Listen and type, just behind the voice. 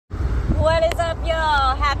What is up,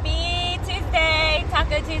 y'all? Happy Tuesday,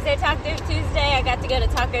 Taco Tuesday, Taco Tuesday. I got to go to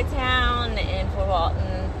Taco Town in Fort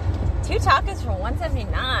Walton. 2 tacos for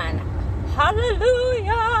 $1.79.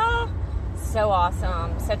 Hallelujah! So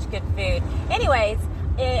awesome. Such good food. Anyways,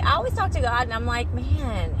 I always talk to God, and I'm like,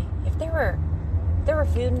 man, if there were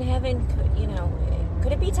food in heaven,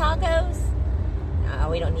 could it be tacos?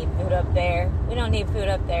 No, we don't need food up there. We don't need food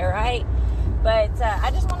up there, right? But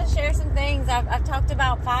I just want to share some things. I've talked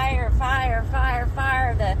about fire,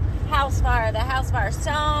 the house fire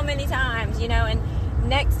so many times, and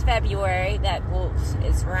next February, that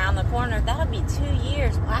is around the corner, that'll be 2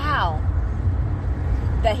 years. Wow.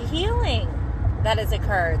 The healing that has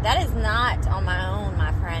occurred, that is not on my own,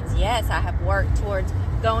 my friends. Yes, I have worked towards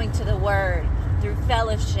going to the Word, through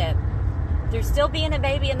fellowship, through still being a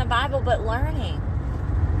baby in the Bible, but learning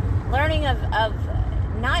of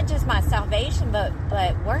not just my salvation, but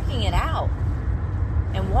working it out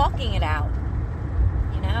and walking it out.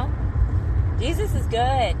 Jesus is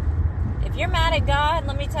good. If you're mad at God,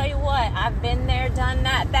 let me tell you what, I've been there, done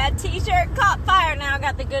that. That t-shirt caught fire. Now I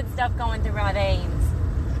got the good stuff going through my veins.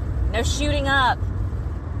 No shooting up.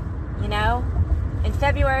 In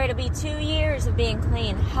February, it'll be 2 years of being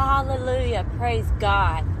clean. Hallelujah. Praise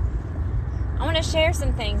God. I want to share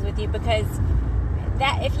some things with you, because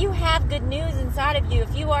that if you have good news inside of you,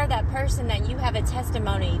 if you are that person that you have a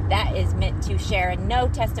testimony that is meant to share, and no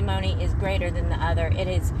testimony is greater than the other. It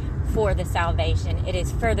is for the salvation. It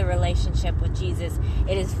is for the relationship with Jesus.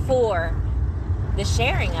 It is for the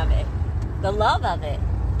sharing of it, the love of it,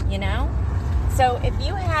 So if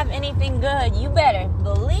you have anything good, you better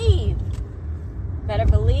believe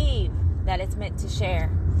that it's meant to share.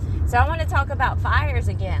 So I want to talk about fires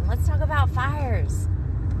again. Let's talk about fires.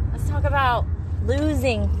 Let's talk about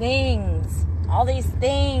losing things, all these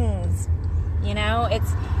things.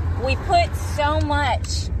 We put so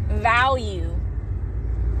much value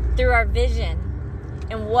through our vision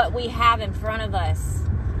and what we have in front of us.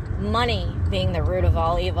 Money being the root of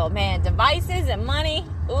all evil. Man, devices and money.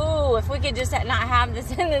 Ooh, if we could just not have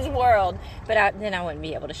this in this world. But then I wouldn't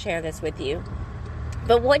be able to share this with you.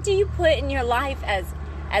 But what do you put in your life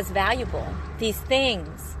as valuable? These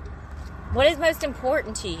things. What is most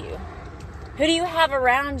important to you? Who do you have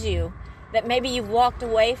around you that maybe you've walked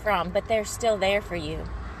away from, but they're still there for you?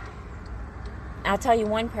 I'll tell you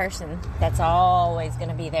one person that's always going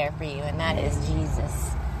to be there for you, and that is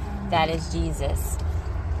Jesus. That is Jesus.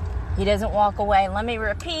 He doesn't walk away. Let me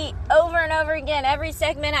repeat over and over again. Every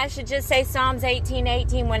segment I should just say Psalms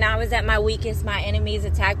 18:18. When I was at my weakest, my enemies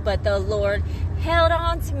attacked, but the Lord held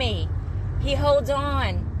on to me. He holds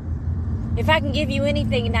on. If I can give you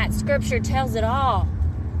anything, that scripture tells it all.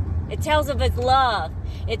 It tells of His love.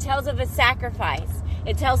 It tells of His sacrifice.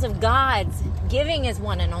 It tells of God's giving His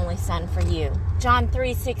one and only Son for you. John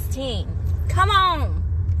 3:16. Come on.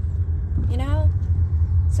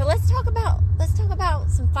 So let's talk about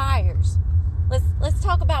some fires. Let's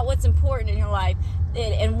talk about what's important in your life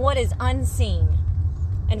and what is unseen.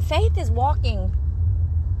 And faith is walking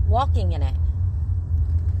in it.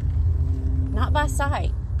 Not by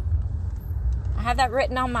sight. I have that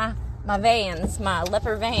written on my Vans, my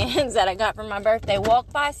leopard Vans that I got for my birthday.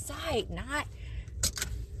 Walk by sight,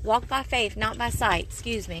 walk by faith, not by sight.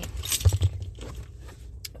 Excuse me.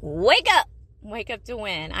 Wake up to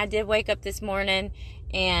win. I did wake up this morning,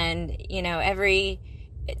 and every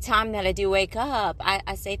time that I do wake up,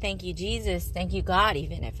 I say thank you, Jesus, thank you, God,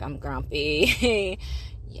 even if I'm grumpy.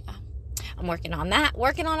 Yeah, I'm working on that,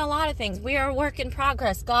 working on a lot of things. We are a work in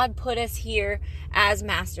progress. God put us here as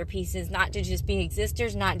masterpieces, not to just be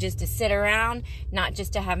existers, not just to sit around, not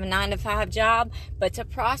just to have a 9-to-5 job, but to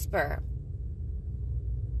prosper.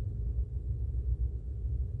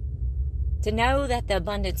 To know that the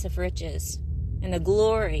abundance of riches and the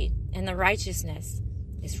glory and the righteousness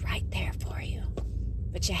is right there for you.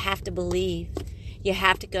 But you have to believe. You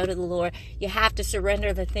have to go to the Lord. You have to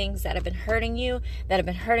surrender the things that have been hurting you, that have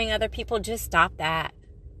been hurting other people. Just stop that.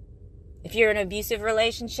 If you're in an abusive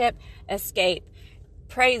relationship, escape.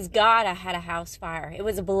 Praise God, I had a house fire. It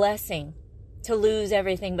was a blessing to lose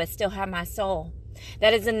everything but still have my soul.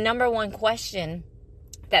 That is the number one question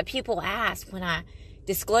that people ask when I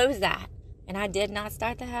disclose that. And I did not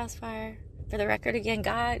start the house fire. For the record, again,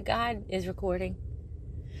 God is recording.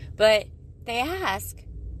 But they ask,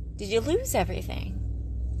 did you lose everything?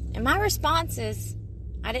 And my response is,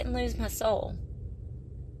 I didn't lose my soul.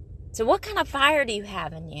 So what kind of fire do you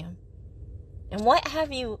have in you? And what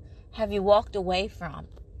have you walked away from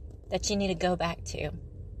that you need to go back to?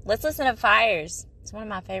 Let's listen to Fires. It's one of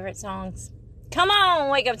my favorite songs. Come on,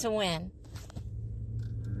 wake up to win.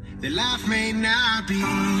 The life may not be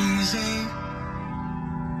easy,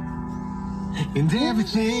 And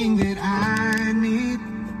everything that I need,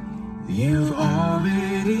 you've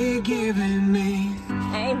already given me.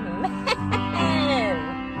 Amen.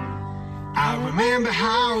 I remember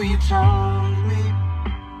how you told me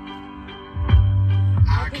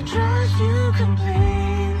I can trust you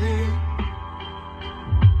completely.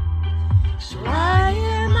 So why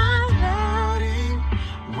am I doubting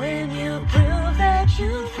when you prove that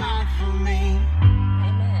you fight for me?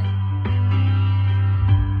 Amen.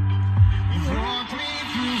 You walked me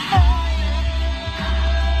through fire,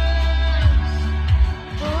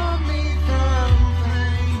 pulled me from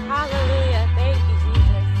flames. Hallelujah. Thank you,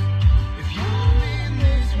 Jesus. If you're in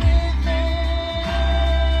this with me,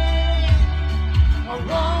 I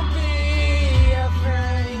won't be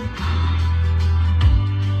afraid.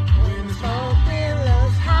 When the smoke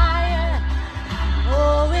billows higher,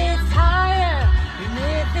 oh, it's higher, and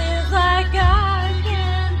it feels like I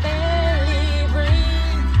can barely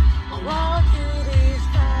breathe. I walk through these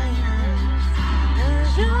fires,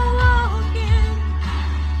 'cause you're walking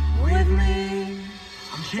with me.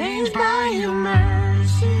 I'm changed by your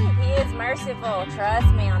mercy, He is merciful. Trust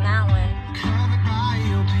me on that one. covered by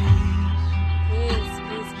your peace. Peace,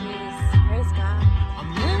 peace, peace. Praise God. I'm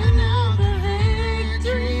living out the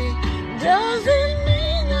victory. Doesn't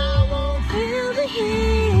mean I won't feel the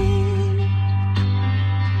heat.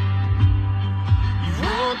 You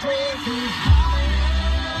walked me through fire,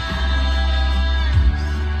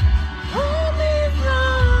 pulled me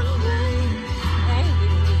from grace. Thank you,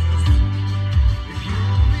 Jesus. If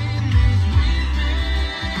you're in this with me,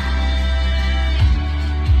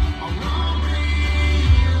 I won't be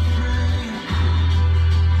afraid.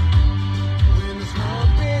 When the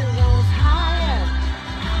smoke billows higher,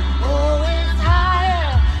 oh, it's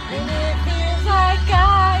higher, and it feels like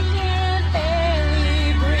I can barely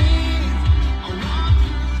breathe. I walk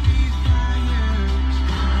through these fires,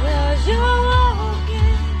 'cause you're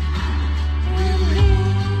walking with me.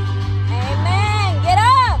 Amen. Get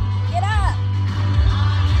up. Get up.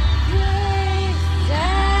 Grace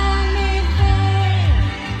anything,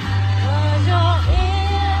 'cause you're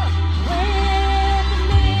here with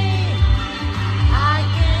me. I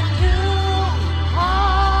can do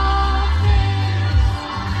all things.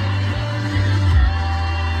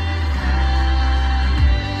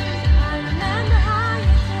 I remember how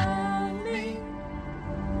you told me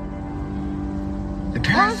the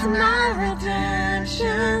price of my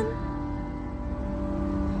redemption.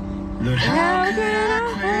 Lord, how could I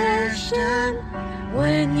question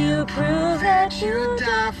when you prove that you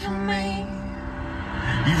died for me?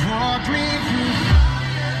 You've walked me through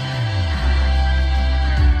fire,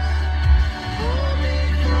 pulled me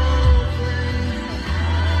from flames.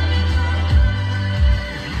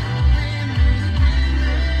 If you're in this with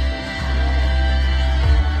me,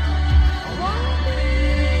 I won't be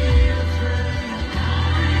afraid.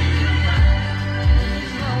 When the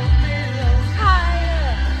smoke billows higher,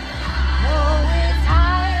 oh, it's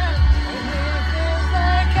higher, and it feels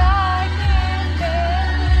like I can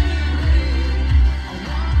barely breathe. I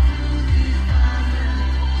walk through these fires,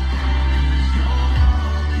 'cause you're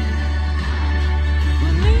walking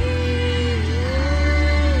with me.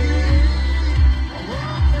 I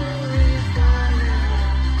walk through these fires,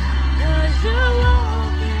 'cause you're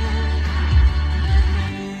walking with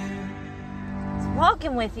me. It's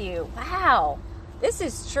walking with you. Wow. This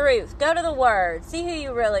is truth. Go to the Word. See who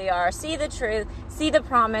you really are. See the truth. See the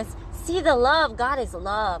promise. See the love. God is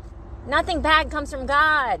love. Nothing bad comes from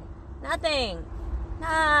God. Nothing.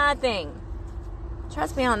 Nothing.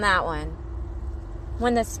 Trust me on that one.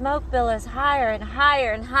 When the smoke billows higher and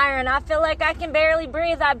higher and higher, and I feel like I can barely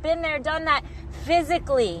breathe. I've been there, done that.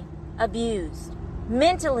 Physically abused.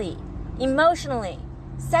 Mentally. Emotionally.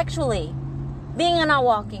 Sexually. Being in a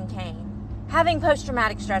walking cane. Having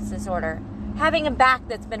post-traumatic stress disorder. Having a back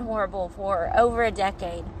that's been horrible for over a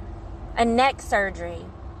decade. A neck surgery.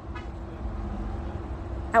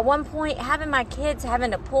 At one point, having my kids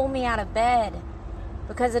having to pull me out of bed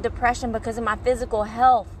because of depression, because of my physical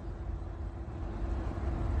health.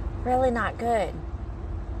 Really not good.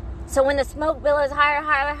 So when the smoke billows higher,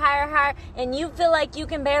 higher, higher, higher, and you feel like you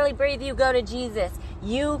can barely breathe, you go to Jesus.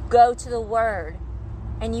 You go to the Word,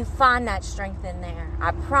 and you find that strength in there.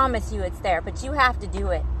 I promise you it's there, but you have to do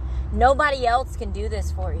it. Nobody else can do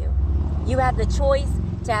this for you. You have the choice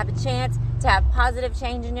to have a chance to have positive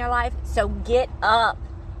change in your life, so get up.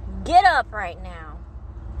 Get up right now.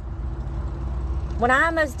 When I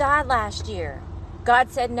almost died last year,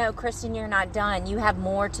 God said, no, Kristen, you're not done. You have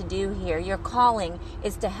more to do here. Your calling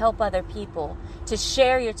is to help other people, to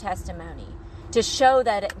share your testimony, to show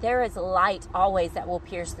that there is light always that will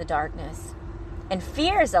pierce the darkness. And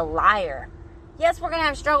fear is a liar. Yes, we're going to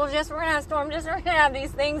have struggles. Yes, we're going to have storms. Yes, we're going to have these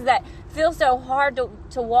things that feel so hard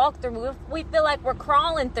to walk through. We feel like we're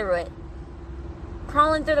crawling through it.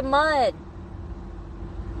 Crawling through the mud.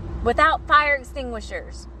 Without fire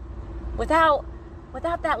extinguishers. Without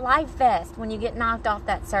that life vest when you get knocked off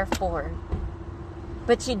that surfboard.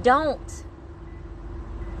 But you don't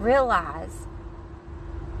realize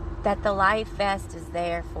that the life vest is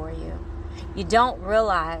there for you. You don't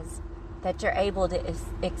realize that you're able to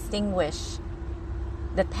extinguish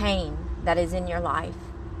the pain that is in your life.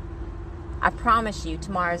 I promise you,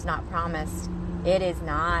 tomorrow's not promised. It is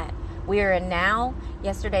not. We are in now.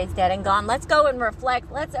 Yesterday's dead and gone. Let's go and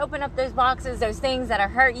reflect. Let's open up those boxes, those things that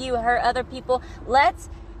have hurt you, hurt other people. Let's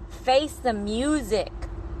face the music.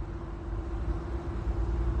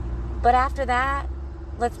 But after that,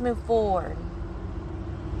 let's move forward.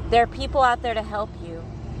 There are people out there to help you.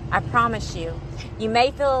 I promise you. You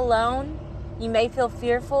may feel alone. You may feel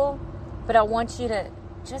fearful. But I want you to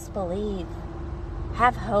just believe.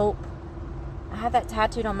 Have hope. I have that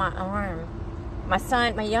tattooed on my arm.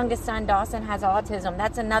 My youngest son, Dawson, has autism.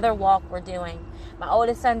 That's another walk we're doing. My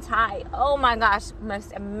oldest son, Ty, oh my gosh,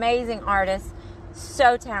 most amazing artist.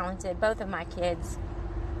 So talented, both of my kids.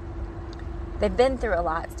 They've been through a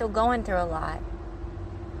lot, still going through a lot.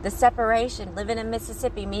 The separation, living in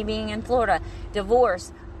Mississippi, me being in Florida,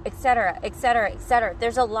 divorce, etc., etc., etc.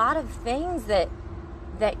 There's a lot of things that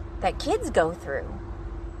kids go through.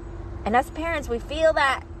 And us parents, we feel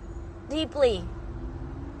that deeply,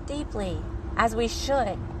 deeply, as we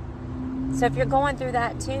should. So if you're going through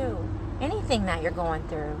that too, anything that you're going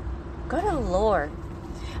through, go to the Lord.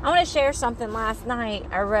 I want to share something last night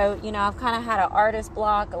I wrote. I've kind of had an artist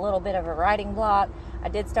block, a little bit of a writing block. I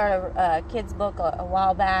did start a kid's book a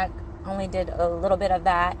while back. Only did a little bit of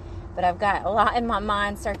that. But I've got a lot in my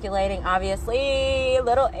mind circulating, obviously. A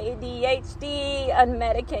little ADHD,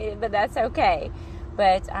 unmedicated, but that's okay.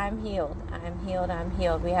 But I'm healed. I'm healed. I'm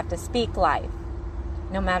healed. We have to speak life.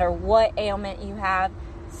 No matter what ailment you have,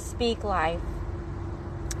 speak life.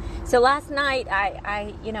 So last night,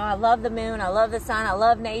 I love the moon. I love the sun. I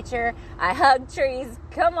love nature. I hug trees.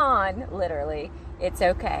 Come on, literally. It's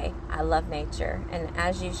okay. I love nature. And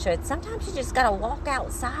as you should. Sometimes you just got to walk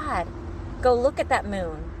outside. Go look at that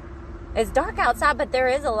moon. It's dark outside, but there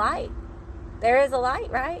is a light. There is a light,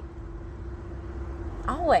 right?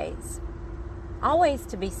 Always. Always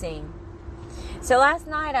to be seen. So last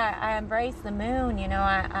night I embraced the moon.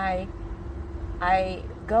 I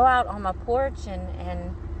go out on my porch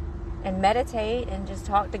and meditate and just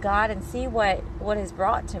talk to God and see what is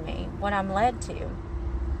brought to me, what I'm led to.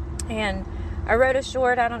 And I wrote a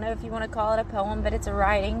short, I don't know if you want to call it a poem, but it's a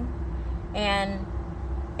writing. And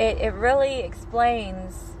it really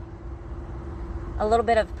explains a little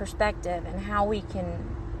bit of perspective and how we can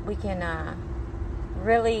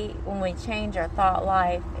really, when we change our thought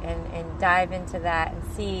life and dive into that and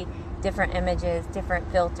see different images,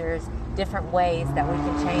 different filters, different ways that we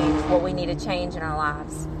can change what we need to change in our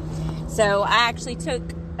lives. So I actually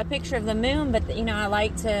took a picture of the moon, but I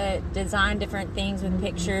like to design different things with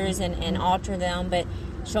pictures and alter them, but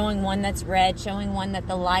showing one that's red, showing one that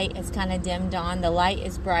the light is kind of dimmed on, the light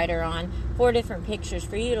is brighter on, 4 different pictures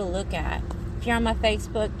for you to look at. If you're on my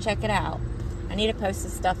Facebook, check it out. I need to post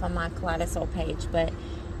this stuff on my Kaleidosol page, but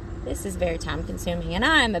this is very time consuming, and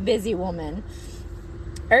I am a busy woman.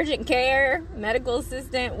 Urgent care, medical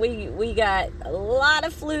assistant, we got a lot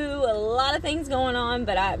of flu, a lot of things going on,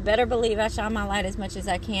 but I better believe I shine my light as much as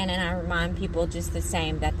I can, and I remind people just the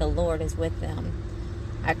same that the Lord is with them.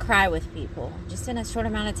 I cry with people, just in a short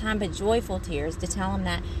amount of time, but joyful tears to tell them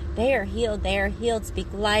that they are healed,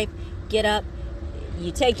 speak life, get up,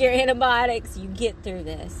 you take your antibiotics, you get through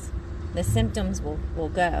this. The symptoms will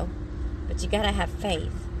go, but you got to have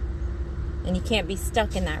faith, and you can't be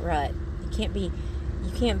stuck in that rut. You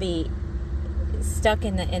can't be stuck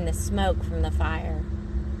in the smoke from the fire.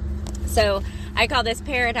 So I call this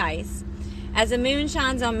paradise. As the moon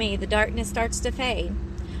shines on me, the darkness starts to fade.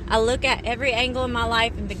 I look at every angle in my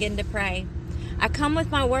life and begin to pray. I come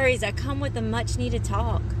with my worries. I come with a much needed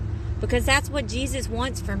talk, because that's what Jesus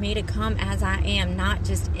wants for me, to come as I am, not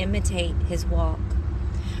just imitate his walk.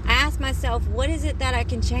 I ask myself, what is it that I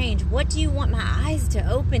can change? What do you want my eyes to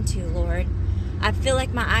open to, Lord? I feel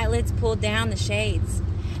like my eyelids pulled down, the shades.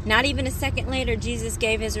 Not even a second later, Jesus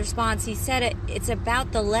gave his response. He said it's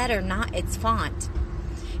about the letter, not its font.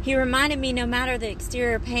 He reminded me no matter the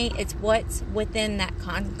exterior paint, it's what's within that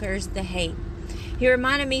conquers the hate. He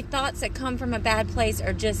reminded me thoughts that come from a bad place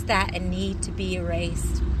are just that and need to be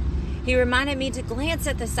erased. He reminded me to glance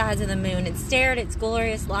at the sides of the moon and stare at its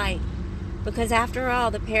glorious light. Because after all,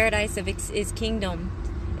 the paradise of his kingdom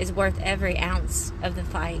is worth every ounce of the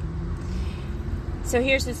fight. So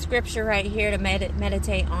here's the scripture right here to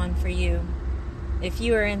meditate on for you. If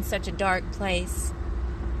you are in such a dark place,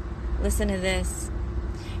 listen to this.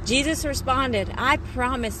 Jesus responded, I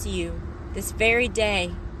promise you, this very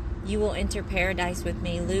day, you will enter paradise with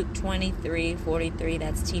me. Luke 23:43,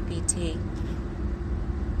 that's TPT.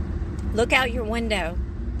 Look out your window.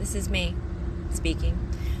 This is me speaking.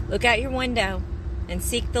 Look out your window and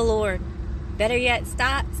seek the Lord. Better yet,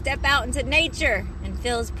 step out into nature and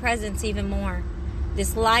feel His presence even more.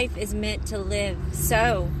 This life is meant to live,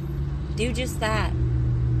 so do just that.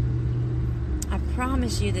 I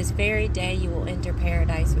promise you this very day you will enter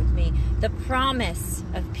paradise with me. The promise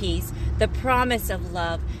of peace, the promise of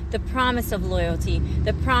love, the promise of loyalty,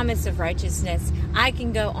 the promise of righteousness. I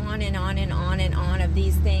can go on and on and on and on of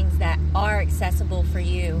these things that are accessible for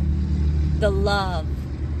you. The love,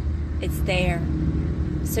 it's there.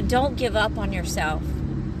 So don't give up on yourself.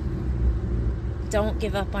 Don't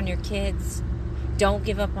give up on your kids. Don't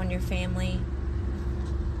give up on your family.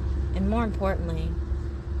 And more importantly,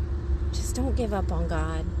 just don't give up on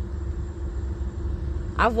God.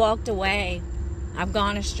 I've walked away. I've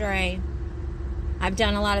gone astray. I've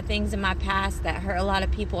done a lot of things in my past that hurt a lot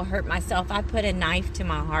of people, hurt myself. I put a knife to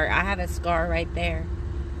my heart. I have a scar right there.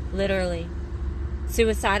 Literally.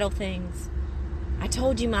 Suicidal things. I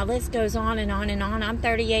told you my list goes on and on and on. I'm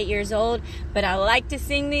 38 years old, but I like to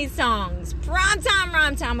sing these songs. Prime time,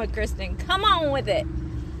 rhyme time with Kristen. Come on with it.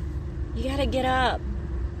 You gotta get up.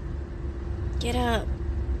 Get up.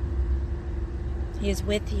 He is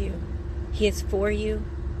with you. He is for you.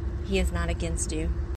 He is not against you.